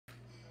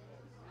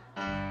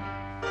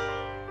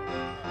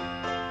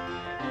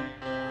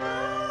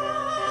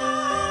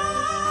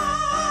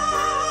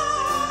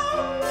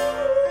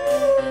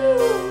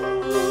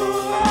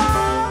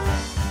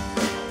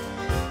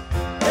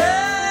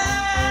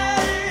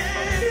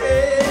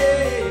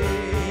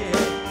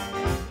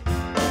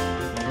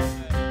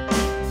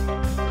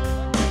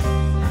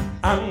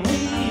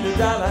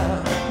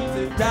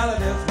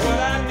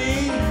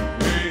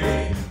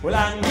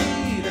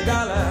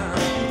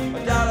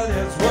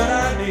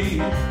me.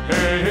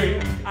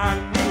 Hey, I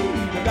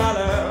need a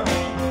dollar,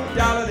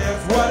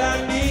 that's what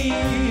I need.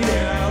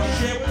 And I'll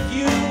share with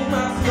you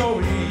my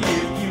story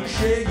if you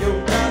share your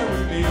dollar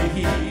with me.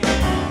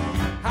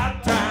 Hot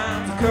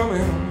times are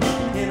coming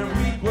in a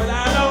week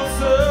without no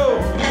soul.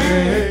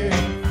 Hey,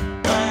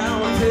 I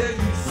will tell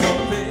you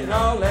something,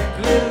 all that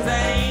glitters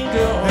ain't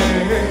gold.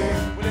 Hey,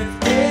 well, it's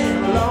been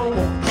a long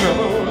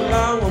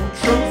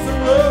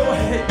troublesome road,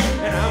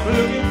 and I'm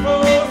looking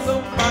for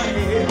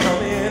somebody to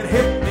come and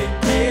help me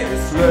get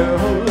it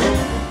slow.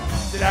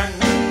 Said I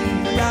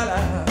need a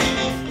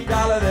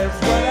dollar, that's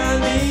what I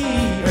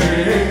need.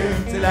 Hey,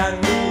 said I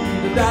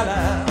need a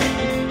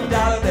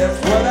dollar, that's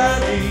what I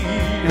need.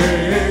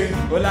 Hey,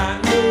 well, I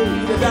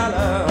need a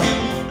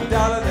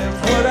dollar, that's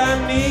what I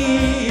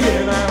need.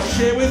 And I'll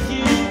share with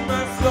you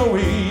my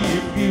story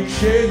if you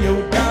share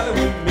your dollar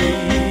with me.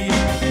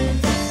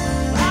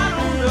 I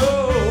don't know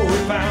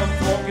if I'm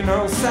walking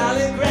on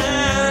solid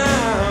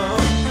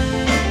ground,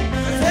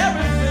 'cause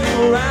everything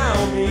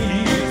around me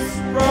is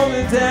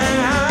rolling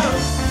down.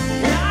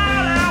 And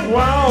all I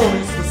want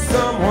is for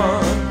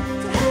someone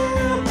to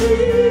help me.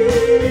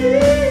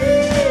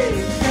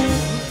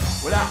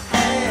 Well, I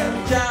had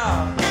a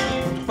job,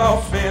 the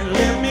boss man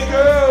let me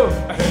go.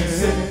 He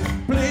said,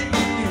 please,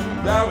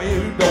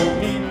 you don't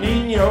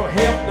need your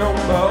help no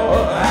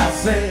more. I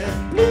said,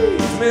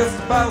 please,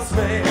 Mr. Boss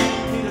Man,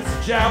 need a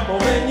job more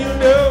than you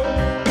know.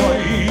 Boy,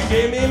 he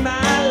gave me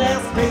my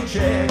last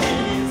paycheck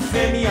and he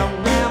sent me on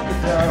out the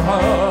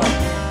door.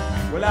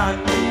 Well, I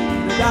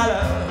need a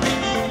dollar,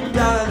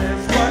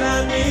 that's what I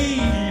need.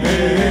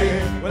 Hey,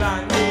 well, I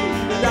need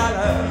a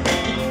dollar,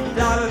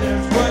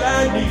 that's what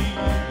I need.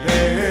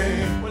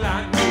 Hey, well, I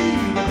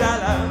need a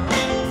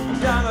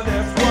dollar,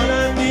 that's what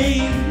I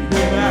need.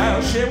 And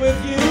I'll share with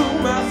you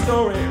my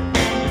story.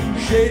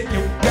 Share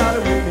your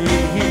dollar with me.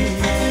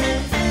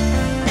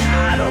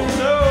 I don't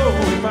know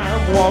if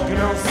I'm walking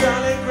on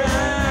solid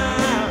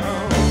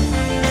ground,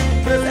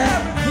 'cause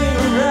everything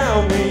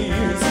around me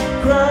is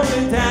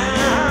crumbling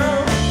down.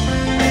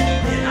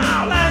 And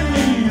all I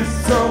need is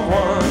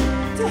someone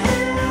to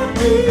help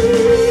me.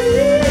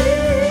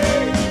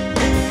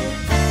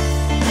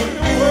 What in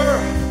the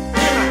world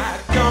am I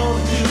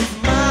gonna do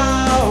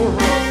tomorrow?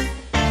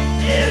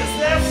 Is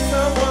there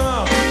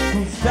someone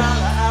whose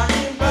dollar I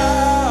can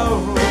borrow?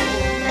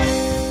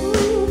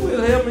 Ooh,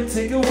 will help me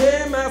take away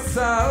my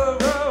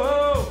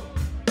sorrow.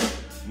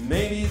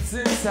 Maybe it's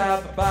inside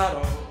the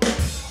bottle.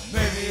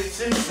 Maybe it's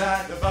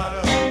inside the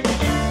bottle.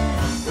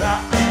 But I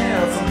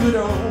have some good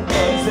old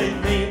buddies, they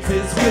names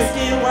his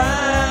whiskey and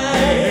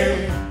wine.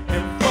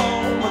 And for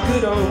my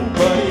good old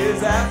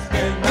buddies, I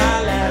spend my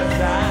last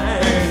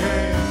dime.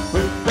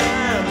 But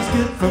rhyme is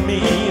good for me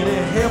and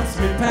it helps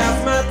me pass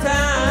my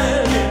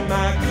time. And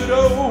my good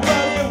old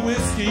buddy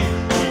whiskey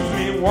keeps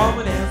me warm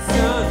and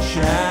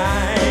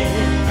sunshine.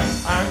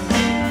 I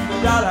need a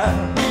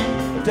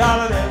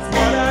dollar, that's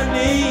what I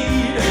need.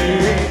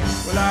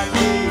 Well, I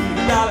need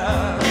a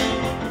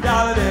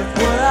dollar, that's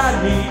what I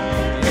need.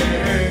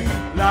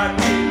 Well, I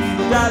need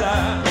a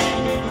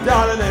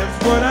dollar, that's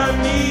what I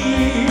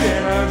need.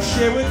 And I'll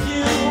share with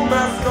you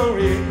my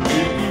story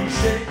if you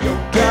share your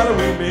dollar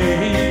with me.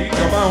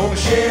 Come on,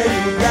 share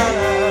your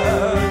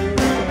dollar,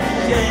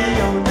 share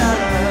your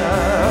dollar.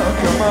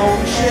 Come on,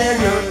 share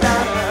your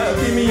dollar,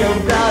 give me your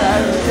dollar,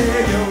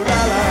 share your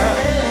dollar.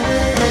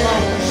 Come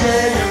on,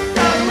 share your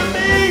dollar with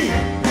me.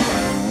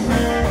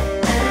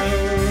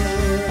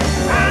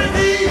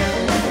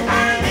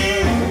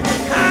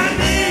 I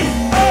need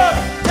a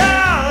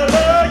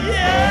dollar,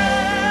 yeah.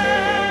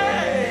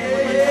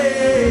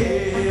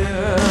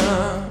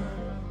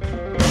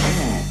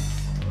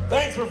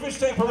 Thanks for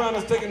Fishtank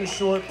Piranhas taking a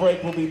short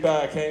break. We'll be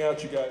back. Hang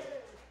out, you guys.